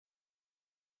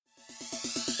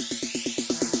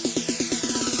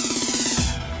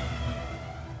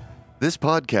This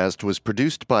podcast was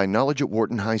produced by Knowledge at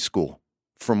Wharton High School.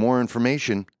 For more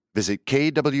information, visit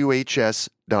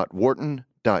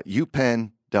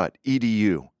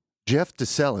kwhs.wharton.upenn.edu. Jeff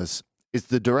DeCellis is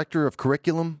the Director of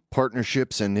Curriculum,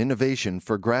 Partnerships, and Innovation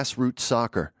for Grassroots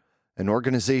Soccer, an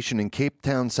organization in Cape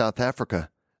Town, South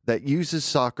Africa, that uses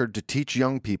soccer to teach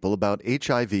young people about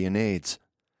HIV and AIDS.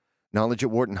 Knowledge at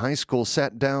Wharton High School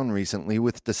sat down recently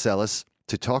with DeCellis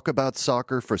to talk about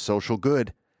soccer for social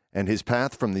good and his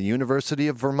path from the University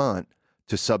of Vermont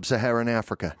to sub-Saharan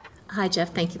Africa. Hi,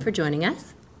 Jeff. Thank you for joining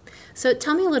us. So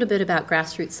tell me a little bit about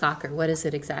Grassroots Soccer. What is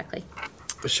it exactly?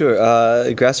 Sure.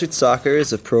 Grassroots Soccer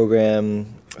is a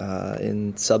program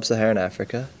in sub-Saharan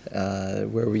Africa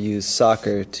where we use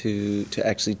soccer to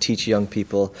actually teach young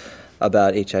people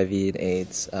about HIV and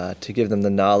AIDS, to give them the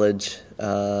knowledge,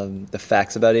 the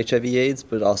facts about HIV/AIDS,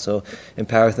 but also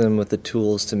empower them with the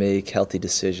tools to make healthy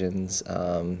decisions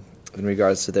in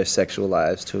regards to their sexual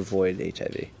lives to avoid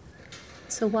HIV.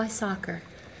 So why soccer?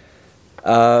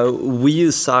 We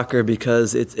use soccer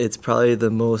because it's probably the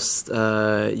most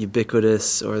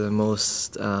ubiquitous or the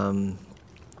most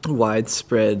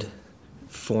widespread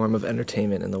form of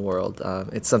entertainment in the world.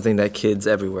 It's something that kids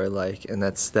everywhere like, and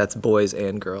that's boys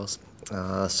and girls.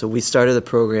 So we started the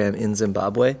program in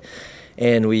Zimbabwe,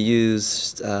 and we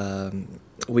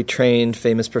trained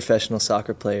famous professional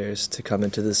soccer players to come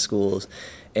into the schools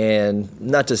and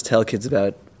not just tell kids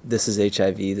about this is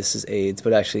HIV, this is AIDS,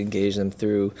 but actually engage them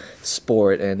through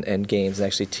sport and games and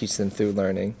actually teach them through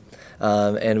learning.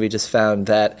 And we just found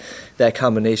that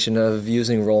combination of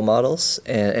using role models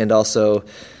and also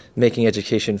making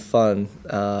education fun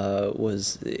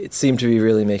it seemed to be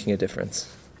really making a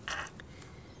difference.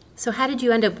 So how did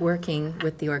you end up working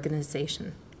with the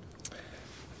organization?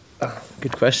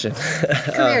 Good question.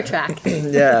 Career track.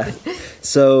 Yeah.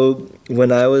 So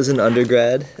when I was an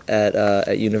undergrad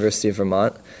at University of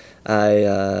Vermont,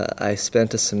 I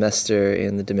spent a semester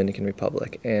in the Dominican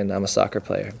Republic, and I'm a soccer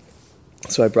player.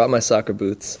 So I brought my soccer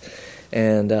boots,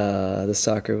 and the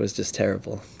soccer was just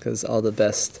terrible because all the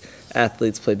best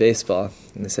athletes play baseball.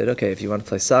 And they said, okay, if you want to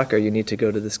play soccer, you need to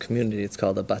go to this community. It's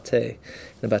called the Bate.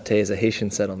 The Bate is a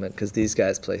Haitian settlement because these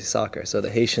guys play soccer. So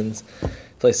the Haitians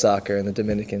play soccer and the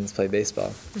Dominicans play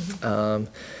baseball. Mm-hmm.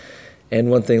 And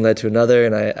one thing led to another,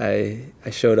 and I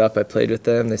showed up, I played with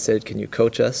them. They said, can you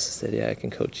coach us? I said, yeah, I can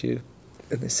coach you.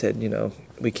 And they said,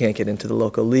 we can't get into the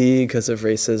local league because of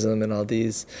racism and all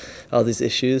these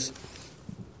issues.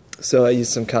 So I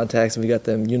used some contacts, and we got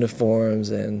them uniforms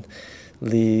and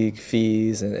league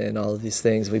fees and all of these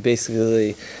things. We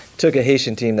basically took a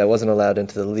Haitian team that wasn't allowed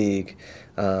into the league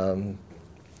and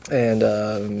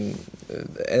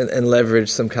leveraged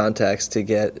some contacts to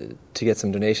get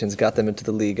some donations, got them into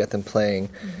the league, got them playing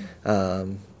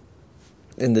in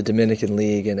the Dominican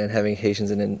League and having Haitians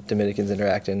and Dominicans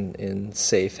interact in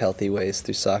safe, healthy ways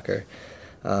through soccer.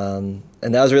 And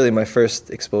that was really my first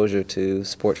exposure to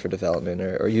sport for development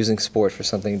or using sport for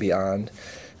something beyond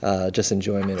just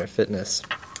enjoyment or fitness.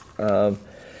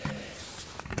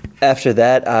 After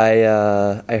that,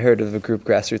 I heard of a group,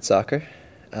 Grassroots Soccer.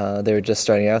 They were just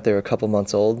starting out. They were a couple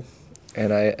months old,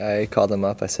 and I called them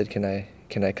up. I said, "Can I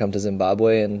come to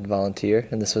Zimbabwe and volunteer?"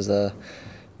 And this was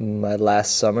my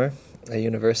last summer at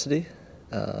university.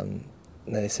 And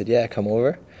they said, "Yeah, come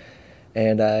over."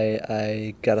 And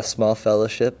I got a small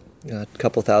fellowship, a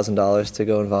couple $1,000s to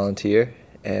go and volunteer.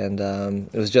 And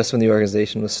it was just when the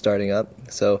organization was starting up.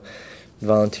 So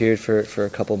volunteered for a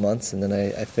couple months, and then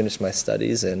I finished my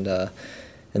studies. And that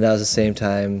was the same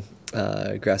time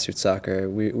Grassroots Soccer,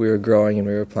 we were growing and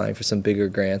we were applying for some bigger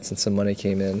grants, and some money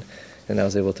came in, and I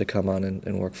was able to come on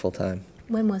and work full time.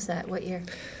 When was that? What year?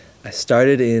 I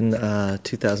started in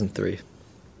 2003.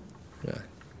 Yeah.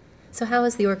 So how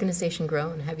has the organization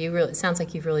grown? It sounds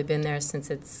like you've really been there since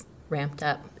it's ramped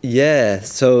up. Yeah.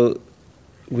 So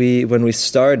when we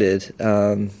started,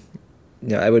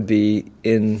 I would be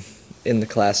in the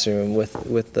classroom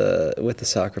with the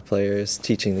soccer players,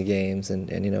 teaching the games, and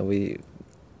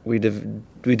we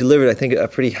delivered, I think, a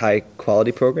pretty high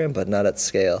quality program, but not at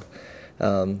scale.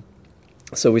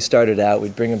 So we started out,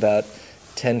 we'd bring about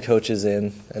 10 coaches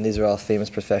in, and these are all famous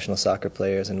professional soccer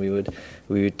players, and we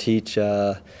would teach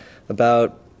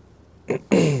about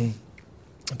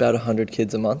 100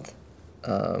 kids a month.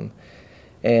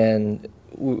 And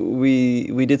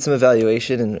we did some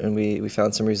evaluation, and we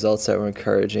found some results that were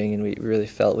encouraging, and we really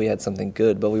felt we had something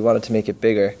good, but we wanted to make it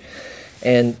bigger.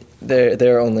 And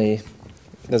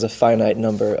there's a finite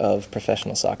number of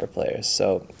professional soccer players.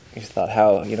 So we thought,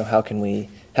 how can we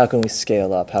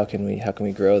scale up? How can we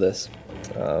grow this?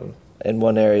 And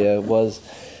one area was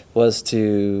was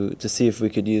to see if we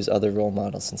could use other role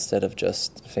models instead of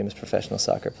just famous professional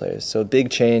soccer players. So a big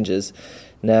change is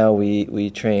now we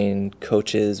train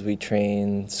coaches, we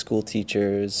train school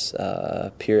teachers,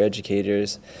 peer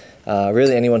educators.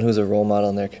 Really anyone who's a role model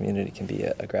in their community can be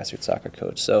a grassroots soccer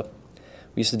coach. So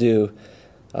we used to do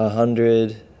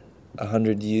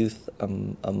 100 youth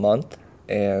a month,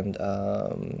 and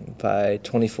by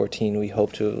 2014 we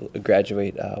hope to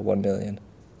graduate 1 million.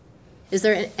 Is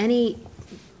there any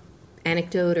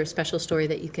anecdote or special story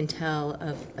that you can tell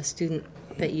of a student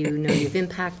that you know you've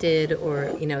impacted, or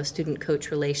a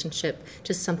student-coach relationship,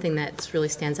 just something that really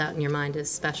stands out in your mind as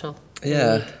special?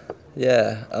 Yeah.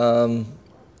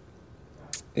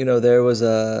 There was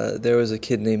a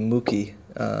kid named Muki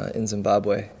in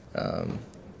Zimbabwe,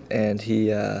 and he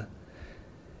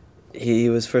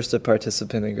was first a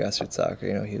participant in grassroots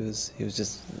soccer. He was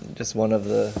just one of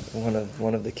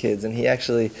the kids, and he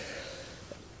actually.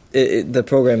 The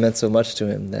program meant so much to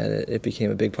him that it became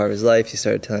a big part of his life. He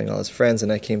started telling all his friends, and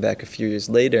I came back a few years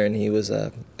later, and he was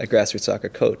a grassroots soccer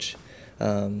coach,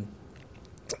 and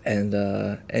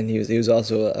he was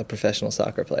also a professional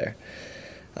soccer player.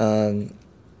 And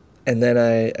then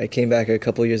I came back a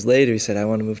couple years later. He said, "I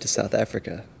want to move to South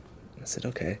Africa." I said,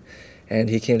 "Okay," and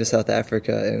he came to South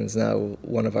Africa and is now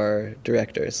one of our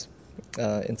directors.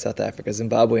 In South Africa, a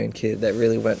Zimbabwean kid that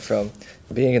really went from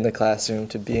being in the classroom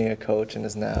to being a coach, and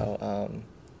is now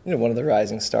one of the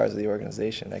rising stars of the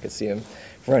organization. I could see him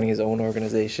running his own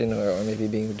organization, or maybe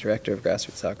being the director of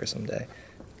grassroots soccer someday.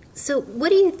 So what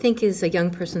do you think is a young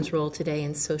person's role today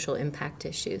in social impact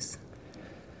issues?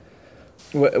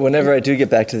 Whenever I do get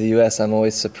back to the U.S., I'm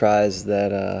always surprised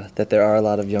that there are a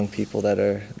lot of young people that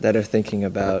are thinking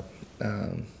about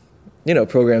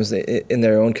programs in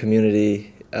their own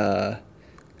community,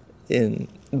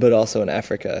 but also in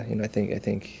Africa. I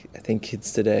think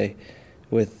kids today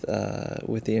with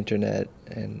the internet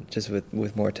and just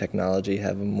with more technology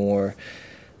have a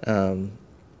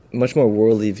much more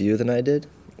worldly view than I did.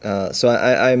 So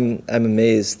I'm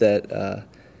amazed that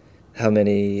how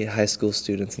many high school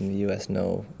students in the U.S.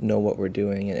 know what we're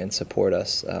doing and support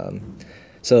us.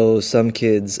 So some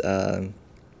kids, I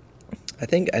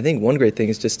think one great thing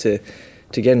is just to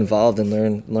get involved and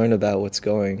learn about what's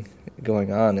going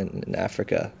on in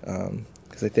Africa,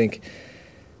 because I think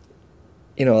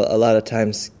a lot of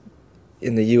times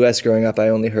in the U.S. growing up, I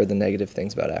only heard the negative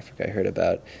things about Africa. I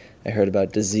heard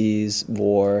about disease,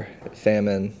 war,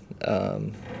 famine,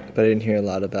 but I didn't hear a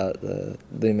lot about the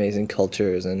amazing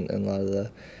cultures and a lot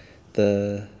of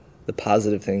the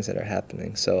positive things that are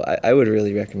happening. So I would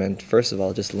really recommend, first of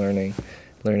all, just learning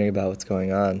about what's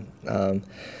going on.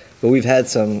 But we've had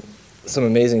some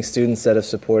amazing students that have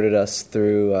supported us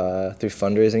through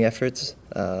fundraising efforts.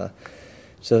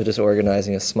 So just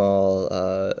organizing a small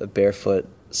barefoot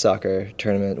soccer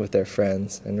tournament with their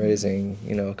friends and raising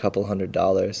a couple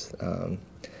 $100.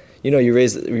 You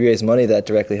raise money that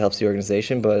directly helps the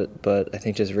organization, but I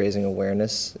think just raising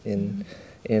awareness in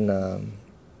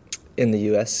the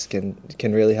U.S. can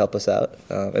really help us out,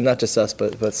 and not just us,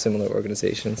 but similar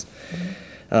organizations.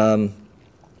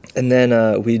 And then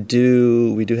we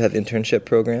do have internship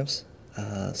programs.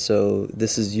 So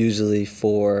this is usually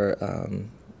for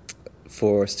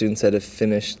students that have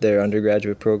finished their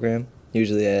undergraduate program,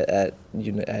 usually at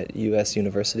U.S.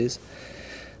 universities.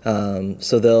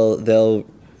 So they'll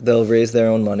raise their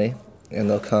own money, and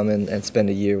they'll come and spend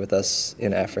a year with us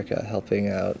in Africa, helping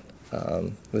out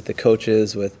with the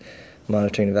coaches, with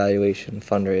monitoring, evaluation,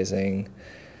 fundraising,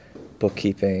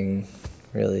 bookkeeping,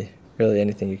 really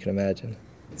anything you can imagine.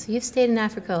 So you've stayed in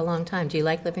Africa a long time. Do you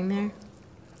like living there?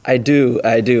 I do.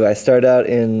 I started out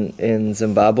in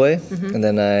Zimbabwe, and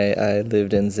then I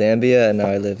lived in Zambia, and now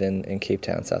I live in Cape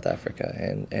Town, South Africa.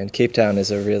 And Cape Town is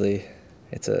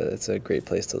it's a great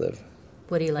place to live.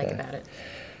 What do you like about it?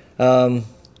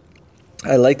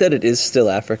 I like that it is still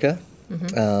Africa.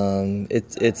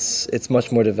 It's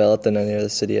much more developed than any other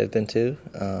city I've been to.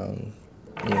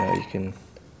 You can.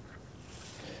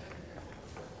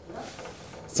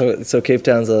 So Cape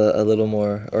Town's a little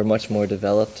more, or much more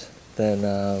developed than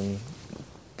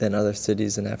other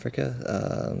cities in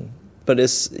Africa. But it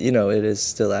is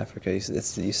still Africa.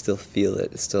 You still feel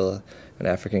it. It's still an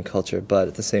African culture. But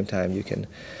at the same time, you can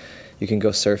go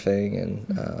surfing,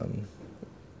 and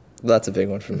that's a big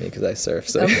one for me because I surf.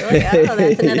 So. Oh, really? Oh,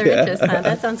 that's another interest, huh?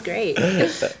 That sounds great.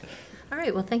 All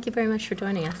right. Well, thank you very much for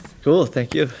joining us. Cool.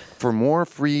 Thank you. For more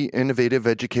free, innovative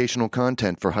educational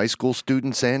content for high school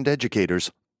students and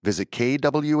educators, visit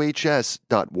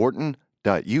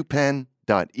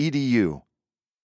kwhs.wharton.upenn.edu.